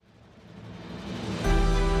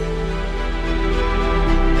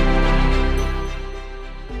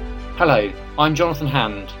Hello, I'm Jonathan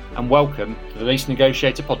Hand and welcome to the Lease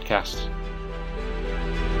Negotiator Podcast.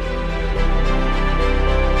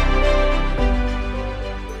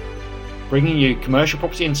 Bringing you commercial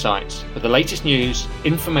property insights with the latest news,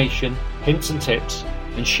 information, hints and tips,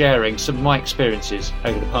 and sharing some of my experiences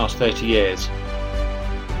over the past 30 years.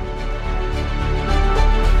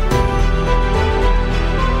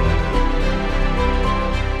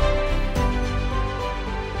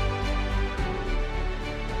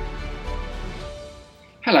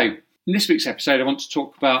 Hello, in this week's episode I want to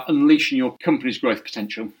talk about unleashing your company's growth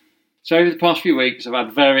potential. So over the past few weeks I've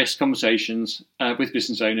had various conversations with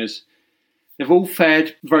business owners. They've all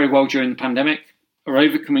fared very well during the pandemic, are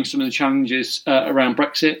overcoming some of the challenges around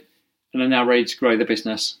Brexit and are now ready to grow their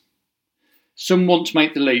business. Some want to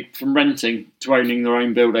make the leap from renting to owning their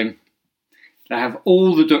own building. They have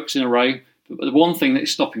all the ducks in a row, but the one thing that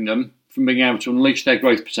is stopping them from being able to unleash their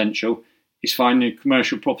growth potential is finding a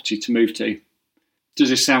commercial property to move to. Does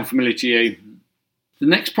this sound familiar to you? The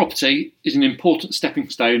next property is an important stepping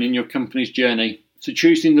stone in your company's journey, so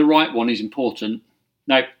choosing the right one is important.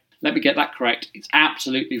 Now, let me get that correct, it's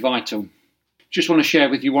absolutely vital. Just want to share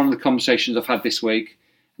with you one of the conversations I've had this week,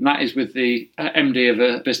 and that is with the MD of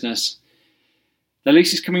a business. Their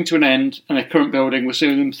lease is coming to an end and their current building will see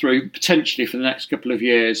them through potentially for the next couple of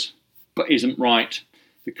years, but isn't right.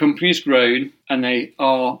 The company has grown and they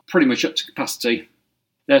are pretty much up to capacity.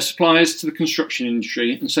 They're suppliers to the construction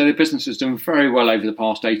industry, and so their business has done very well over the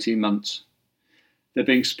past 18 months. They're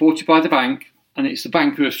being supported by the bank, and it's the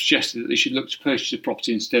bank who have suggested that they should look to purchase a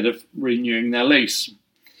property instead of renewing their lease.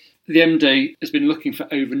 The MD has been looking for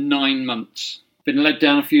over 9 months, been led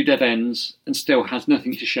down a few dead ends, and still has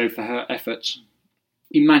nothing to show for her efforts.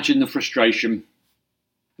 Imagine the frustration.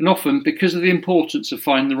 And often, because of the importance of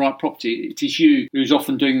finding the right property, it is you who's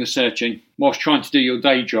often doing the searching, whilst trying to do your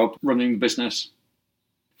day job running the business.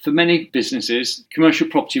 For many businesses, the commercial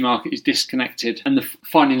property market is disconnected and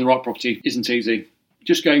finding the right property isn't easy.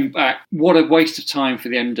 Just going back, what a waste of time for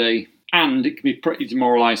the MD, and it can be pretty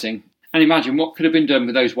demoralising. And imagine what could have been done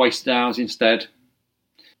with those wasted hours instead.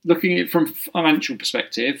 Looking at it from a financial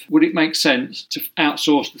perspective, would it make sense to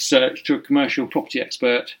outsource the search to a commercial property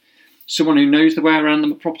expert, someone who knows the way around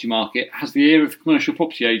the property market, has the ear of commercial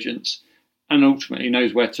property agents, and ultimately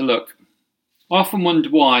knows where to look? I often wonder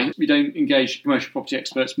why we don't engage commercial property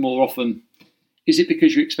experts more often. Is it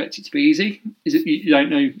because you expect it to be easy? Is it you don't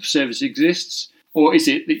know the service exists? Or is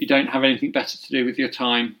it that you don't have anything better to do with your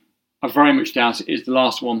time? I very much doubt it is the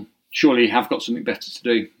last one. Surely you have got something better to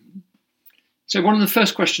do. So one of the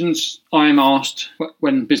first questions I am asked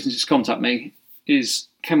when businesses contact me is,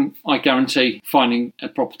 can I guarantee finding a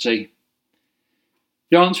property?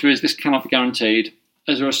 The answer is this cannot be guaranteed,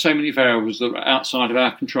 as there are so many variables that are outside of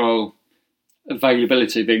our control,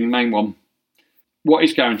 availability being the main one. What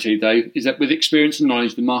is guaranteed, though, is that with experience and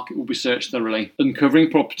knowledge, the market will be searched thoroughly,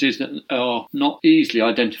 uncovering properties that are not easily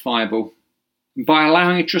identifiable. And by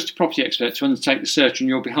allowing a trusted property expert to undertake the search on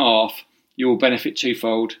your behalf, you will benefit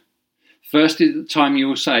twofold. First is the time you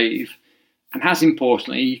will save, and as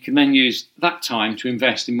importantly, you can then use that time to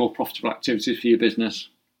invest in more profitable activities for your business.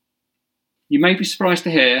 You may be surprised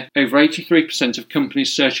to hear over 83% of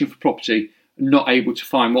companies searching for property are not able to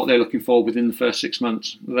find what they're looking for within the first 6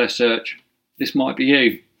 months of their search. This might be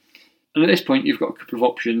you. And at this point, you've got a couple of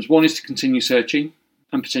options. One is to continue searching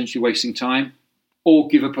and potentially wasting time, or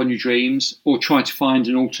give up on your dreams, or try to find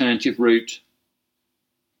an alternative route.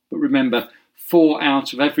 But remember, 4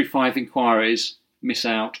 out of every 5 inquiries miss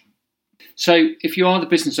out. So if you are the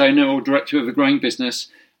business owner or director of a growing business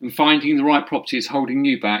and finding the right property is holding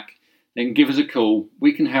you back, then give us a call.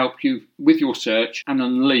 We can help you with your search and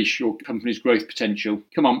unleash your company's growth potential.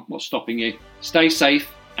 Come on, what's stopping you? Stay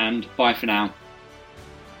safe and bye for now.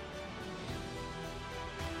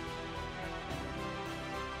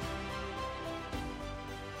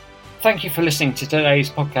 Thank you for listening to today's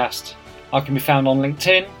podcast. I can be found on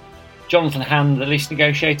LinkedIn, Jonathan Hand, the Lease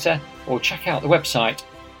Negotiator, or check out the website,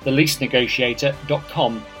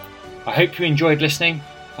 theleasenegotiator.com. I hope you enjoyed listening,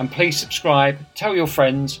 and please subscribe, tell your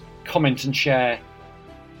friends, comment and share.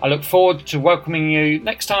 I look forward to welcoming you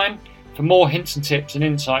next time for more hints and tips and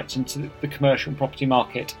insights into the commercial property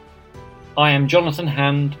market. I am Jonathan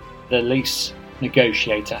Hand, the Lease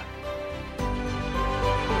Negotiator.